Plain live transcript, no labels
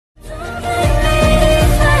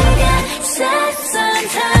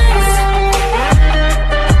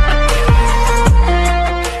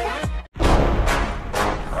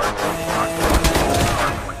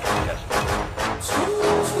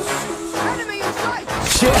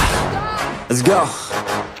Yeah, let's go.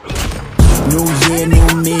 New year,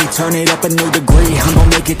 new me, turn it up a new degree. I'm gon'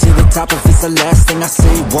 make it to the top if it's the last thing I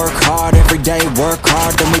see. Work hard every day, work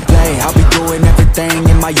hard, then we play. I'll be doing everything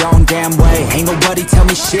in my own damn way. Ain't nobody tell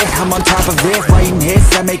me shit, I'm on top of it. Writing hits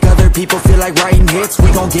that make other people feel like writing hits.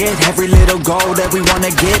 We gon' get every little goal that we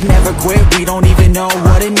wanna get. Never quit, we don't even know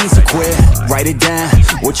what it means to quit. Write it down,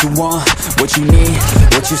 what you want, what you need,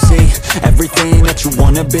 what you see. Everything that you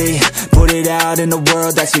wanna be, put it out in the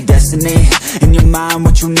world, that's your destiny. In your mind,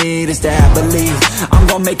 what you need is to have believe. I'm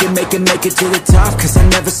gon' make it to the top, cause I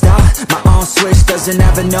never stop. My own switch doesn't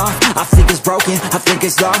have enough. I think it's broken, I think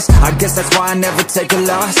it's lost. I guess that's why I never take a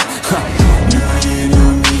loss. New year,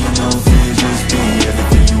 new me, no fear, just be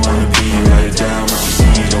everything you wanna be. Write it down, what you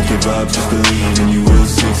see, don't give up, just believe and you will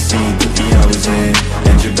succeed. Put the hours in,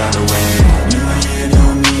 and you're bound to win. New year, new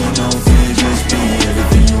me, no fear, just be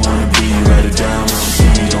everything you wanna be. Write it down, what you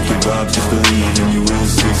see, don't give up, just believe and you will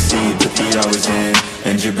succeed. Put the hours in,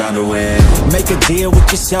 and you're bound to win. Make a deal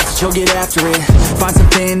with yourself that you'll get after it. Find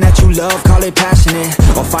something that you love, call it passionate.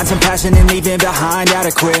 Or find some passion in leaving behind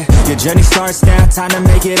adequate. Your journey starts now, time to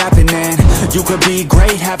make it happen, and you could be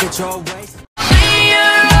great, have it your way.